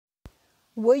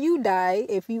Will you die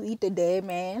if you eat the dead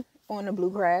man on a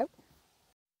blue crab?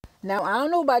 Now, I don't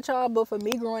know about y'all, but for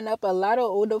me growing up, a lot of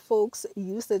older folks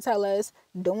used to tell us,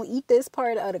 don't eat this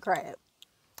part of the crab.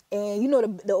 And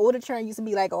the older trend used to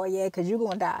be like, oh yeah, because you're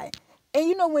going to die.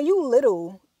 And when you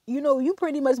little, you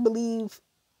pretty much believe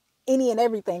any and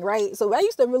everything, right? So I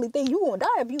used to really think you going to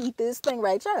die if you eat this thing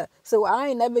right here. So I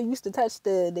ain't never used to touch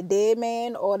the dead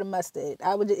man or the mustard.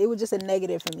 It was just a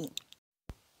negative for me.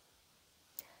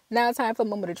 Now time for a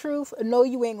moment of truth. No,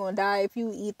 you ain't gonna die if you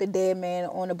eat the dead man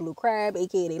on a blue crab,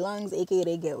 aka their lungs, aka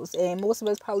their gills. And most of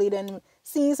us probably done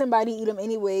seen somebody eat them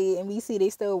anyway, and we see they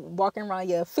still walking around,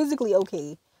 yeah, physically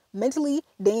okay. Mentally,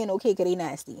 they ain't okay because they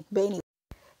nasty. But anyway,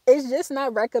 it's just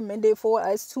not recommended for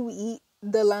us to eat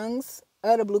the lungs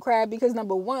of the blue crab because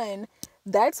number one,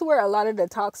 that's where a lot of the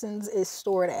toxins is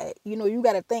stored at. You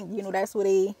gotta think, that's where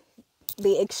they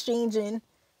exchanging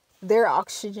their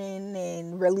oxygen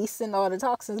and releasing all the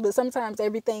toxins, but sometimes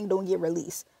everything don't get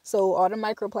released. So all the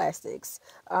microplastics,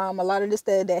 a lot of this,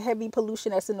 the heavy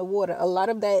pollution that's in the water, a lot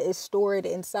of that is stored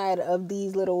inside of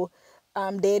these little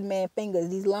dead man fingers,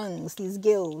 these lungs, these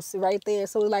gills right there.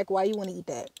 So like, why you want to eat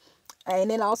that?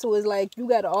 And then also it's like, you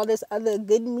got all this other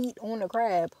good meat on the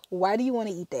crab. Why do you want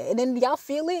to eat that? And then y'all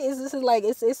feel it. This is like,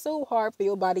 it's so hard for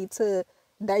your body to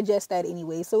digest that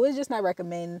anyway. So it's just not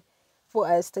recommend for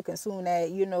us to consume that.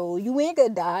 You ain't gonna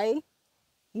die.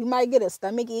 You might get a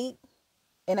stomach ache.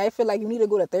 And I feel like you need to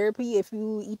go to therapy if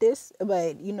you eat this.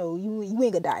 But, you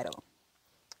ain't gonna die though.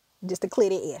 Just to clear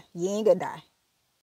the air. You ain't gonna die.